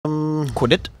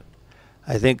Could it?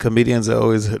 I think comedians are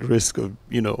always at risk of,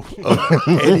 of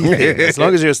anything. As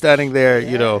long as you're standing there,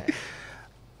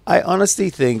 I honestly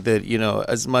think that,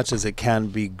 as much as it can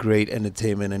be great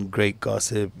entertainment and great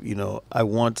gossip, I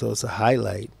want to also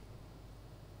highlight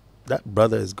that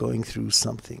brother is going through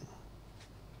something.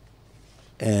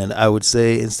 And I would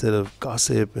say, instead of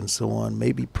gossip and so on,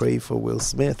 maybe pray for Will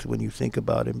Smith when you think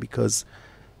about him, because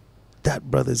that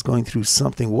brother is going through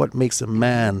something. What makes a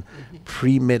man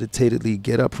premeditatedly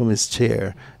get up from his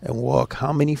chair and walk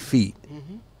how many feet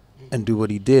and do what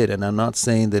he did? And I'm not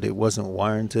saying that it wasn't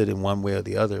warranted in one way or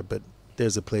the other, but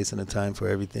there's a place and a time for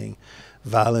everything.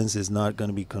 Violence is not going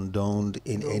to be condoned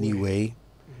in any way.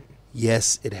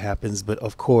 Yes, it happens, but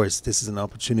of course, this is an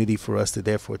opportunity for us to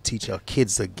therefore teach our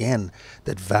kids again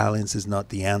that violence is not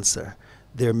the answer.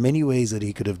 There are many ways that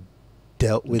he could have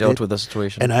dealt with the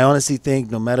situation. And I honestly think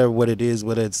no matter what it is,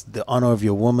 whether it's the honor of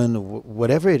your woman,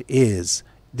 whatever it is,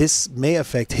 this may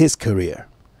affect his career,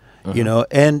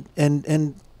 and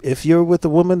if you're with a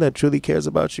woman that truly cares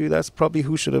about you, that's probably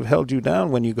who should have held you down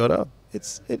when you got up.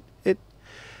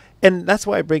 And that's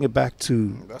why I bring it back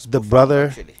to the brother.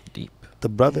 Actually. Deep. The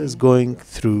brother is going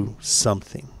through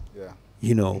something. Yeah.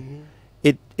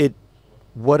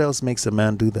 What else makes a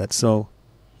man do that? So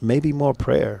maybe more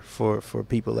prayer for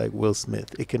people like Will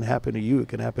Smith. It can happen to you. It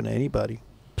can happen to anybody.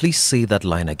 Please say that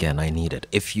line again. I need it.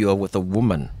 If you are with a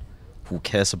woman who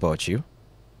cares about you,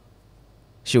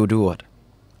 she will do what?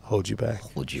 Hold you back.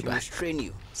 Hold you She back. must train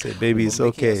you. Say, baby, it's You're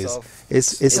making okay. yourself-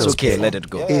 It's okay. Let it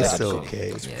go. Yeah. It's Let it go.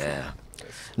 okay. Yeah.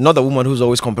 Not the woman who's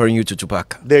always comparing you to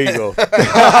Tupac. There you go.